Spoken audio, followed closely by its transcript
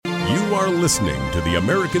You are listening to the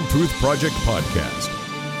American Truth Project podcast.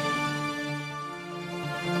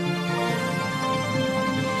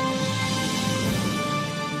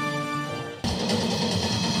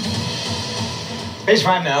 Page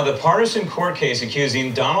 5 now, the partisan court case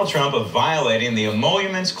accusing Donald Trump of violating the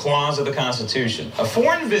Emoluments Clause of the Constitution. A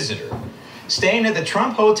foreign visitor staying at the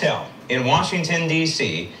Trump Hotel in Washington,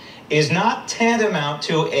 D.C. is not tantamount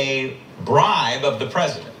to a bribe of the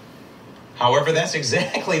president. However, that's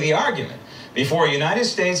exactly the argument before a United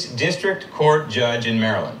States District Court judge in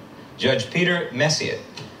Maryland. Judge Peter Messier,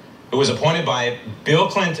 who was appointed by Bill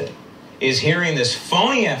Clinton, is hearing this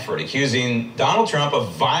phony effort accusing Donald Trump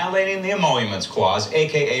of violating the Emoluments Clause,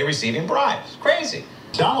 a.k.a. receiving bribes. Crazy.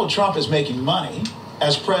 Donald Trump is making money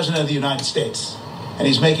as president of the United States, and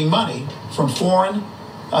he's making money from foreign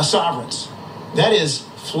sovereigns. That is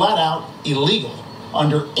flat out illegal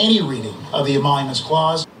under any reading of the Emoluments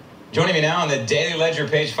Clause. Joining me now on the Daily Ledger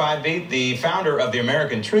Page 5 beat, the founder of the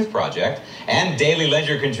American Truth Project and Daily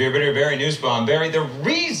Ledger contributor Barry Nussbaum. Barry, the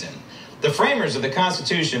reason the framers of the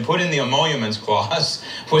Constitution put in the Emoluments Clause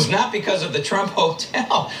was not because of the Trump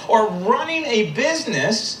Hotel or running a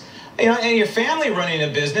business, and your family running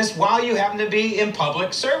a business while you happen to be in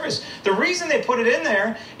public service. The reason they put it in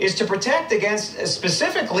there is to protect against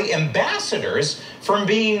specifically ambassadors from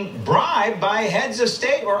being bribed by heads of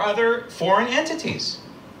state or other foreign entities.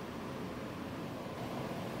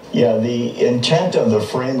 Yeah, the intent of the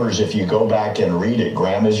framers, if you go back and read it,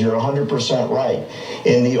 Graham, is you're 100% right.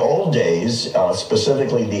 In the old days,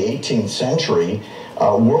 specifically the 18th century,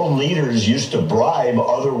 world leaders used to bribe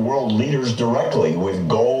other world leaders directly with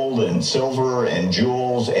gold and silver and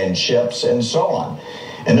jewels and ships and so on.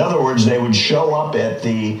 In other words, they would show up at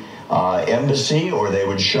the embassy or they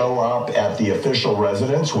would show up at the official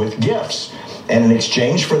residence with gifts. And in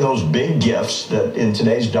exchange for those big gifts that in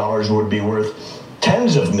today's dollars would be worth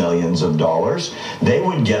tens of millions of dollars, they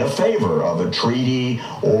would get a favor of a treaty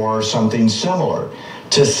or something similar.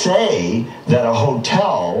 To say that a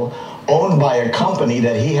hotel owned by a company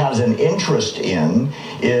that he has an interest in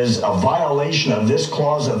is a violation of this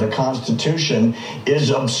clause of the Constitution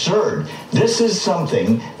is absurd. This is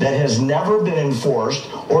something that has never been enforced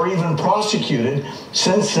or even prosecuted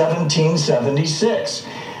since 1776.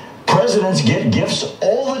 Presidents get gifts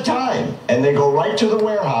all the time, and they go right to the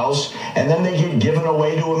warehouse, and then they get given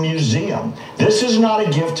away to a museum. This is not a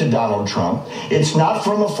gift to Donald Trump. It's not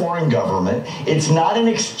from a foreign government. It's not an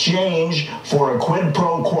exchange for a quid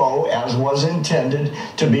pro quo, as was intended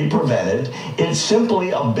to be prevented. It's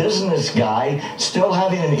simply a business guy still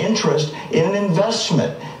having an interest in an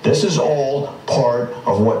investment. This is all part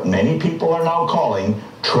of what many people are now calling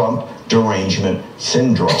Trump derangement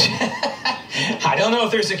syndrome. I don't know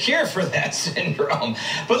if there's a cure for that syndrome,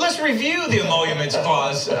 but let's review the Emoluments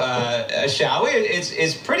Clause, shall we?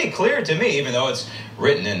 It's pretty clear to me, even though it's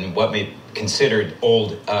written in what may be considered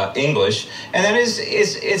old English, and that is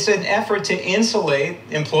it's an effort to insulate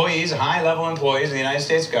employees, high-level employees of the United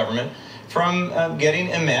States government, from getting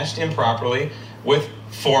enmeshed improperly with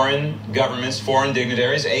foreign governments, foreign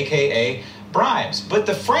dignitaries, a.k.a. bribes. But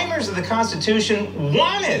the framers of the Constitution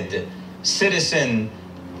wanted citizen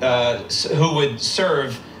who would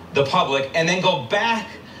serve the public and then go back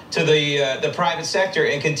to the private sector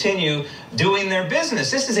and continue doing their business.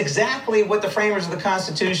 This is exactly what the framers of the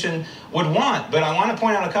Constitution would want. But I want to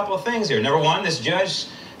point out a couple of things here. Number one, this judge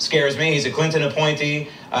scares me. He's a Clinton appointee,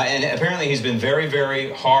 and apparently he's been very,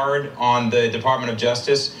 very hard on the Department of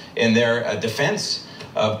Justice in their defense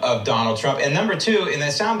of Donald Trump. And number two, in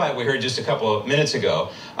that soundbite we heard just a couple of minutes ago,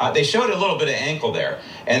 they showed a little bit of ankle there.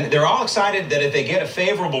 And they're all excited that if they get a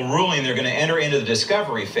favorable ruling, they're going to enter into the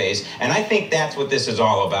discovery phase. And I think that's what this is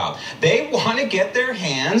all about. They want to get their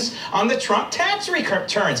hands on the Trump tax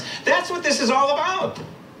returns. That's what this is all about.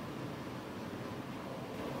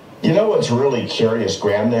 You know what's really curious,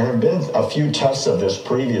 Graham? There have been a few tests of this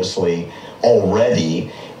previously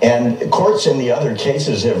already, and courts in the other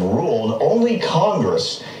cases have ruled only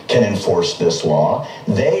Congress can enforce this law.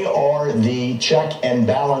 They are the check and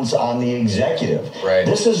balance on the executive. Right.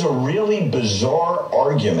 This is a really bizarre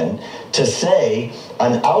argument to say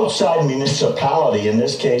an outside municipality, in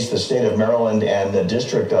this case the state of Maryland and the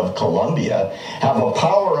District of Columbia, have a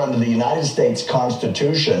power under the United States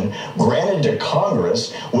Constitution granted to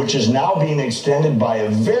Congress, which is now being extended by a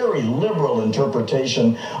very liberal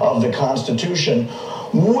interpretation of the Constitution,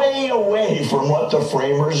 way away from what the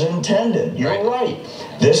framers intended. You're right.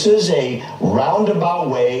 This is a roundabout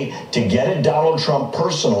way to get at Donald Trump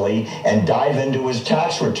personally and dive into his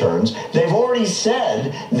tax returns. They've already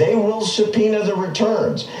said they will subpoena the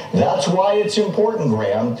returns. That's why it's important,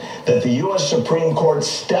 Graham, that the U.S. Supreme Court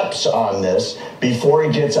steps on this before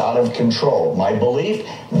it gets out of control. My belief,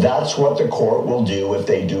 that's what the court will do if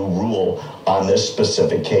they do rule on this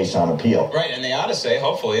specific case on appeal. Right, and they ought to say,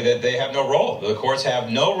 hopefully, that they have no role. The courts have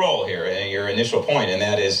no role here, in your initial point, and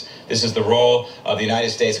that is, this is the role of the United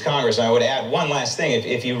States Congress. And I would add one last thing.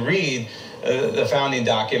 If you read the founding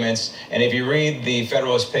documents, and if you read the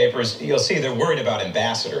Federalist Papers, you'll see they're worried about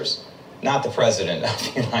ambassadors, not the President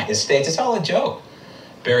of the United States. It's all a joke.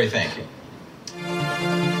 Barry, thank you.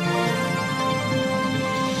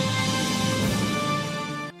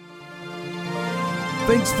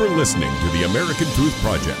 Thanks for listening to the American Truth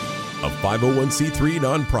Project, a 501c3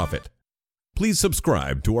 nonprofit. Please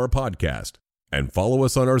subscribe to our podcast and follow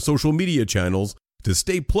us on our social media channels to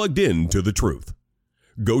stay plugged in to the truth.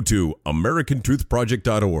 Go to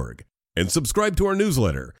americantruthproject.org and subscribe to our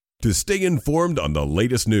newsletter to stay informed on the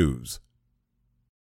latest news.